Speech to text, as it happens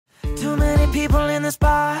people in this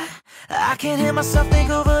bar. I can't hear myself think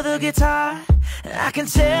over the guitar. I can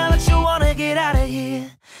tell that you wanna get out of here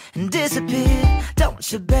and disappear,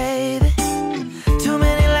 don't you, baby? Too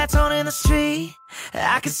many lights on in the street.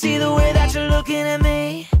 I can see the way that you're looking at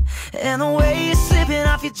me, and the way you're slipping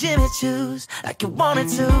off your Jimmy choos like you wanted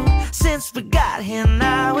to. Since we got here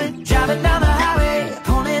now, we're driving down the highway,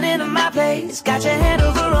 pulling into my place, got your hand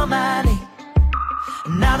over on my knee.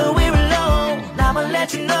 Now that we're alone, I'ma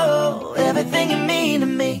let you know everything you mean to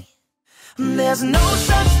me. There's no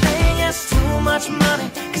such thing as too much money,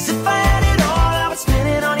 'cause if I had it all, I would spend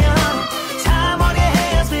it on you, honey. Time on your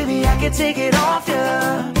hands, baby, I can take it off you.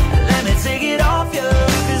 Let me take it off you,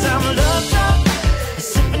 'cause I'm love drunk,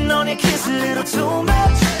 sipping on your kiss a little too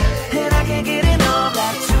much, and I can't get enough,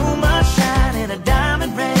 like too much shine in a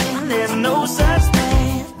diamond ring. There's no such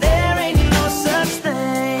thing, there ain't no such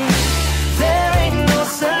thing, there ain't no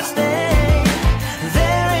such thing,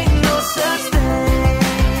 there ain't no such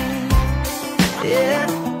thing, yeah.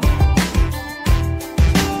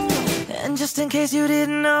 And just in case you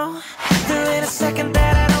didn't know, there ain't a second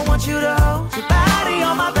that I don't want you to hold your body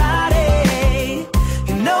on my body.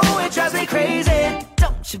 You know it drives me crazy,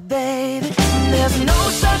 don't you, baby? There's no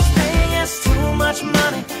such thing as too much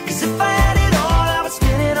money, 'cause if I had it all, I would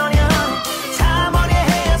spend it on you, honey. Time on your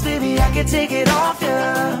hands, baby, I can take it off you.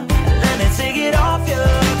 Let me take it off you,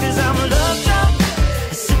 'cause I'm love drunk,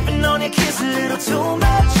 sipping on your kiss a little too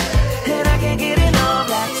much, and I can't get enough,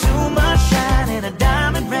 like too much shine in a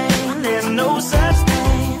diamond ring. There's no such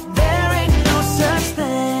thing, there ain't no such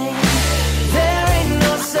thing, there ain't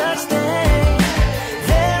no such thing,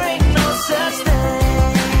 there ain't no such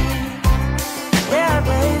thing, yeah,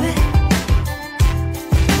 baby.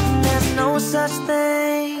 There's no such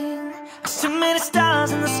thing. There's too many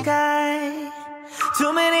stars in the sky,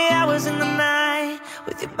 too many hours in the night,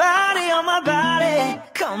 with your body on my body.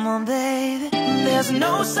 Come on, baby. There's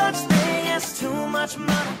no such thing as too much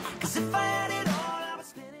money, 'cause if I had it all,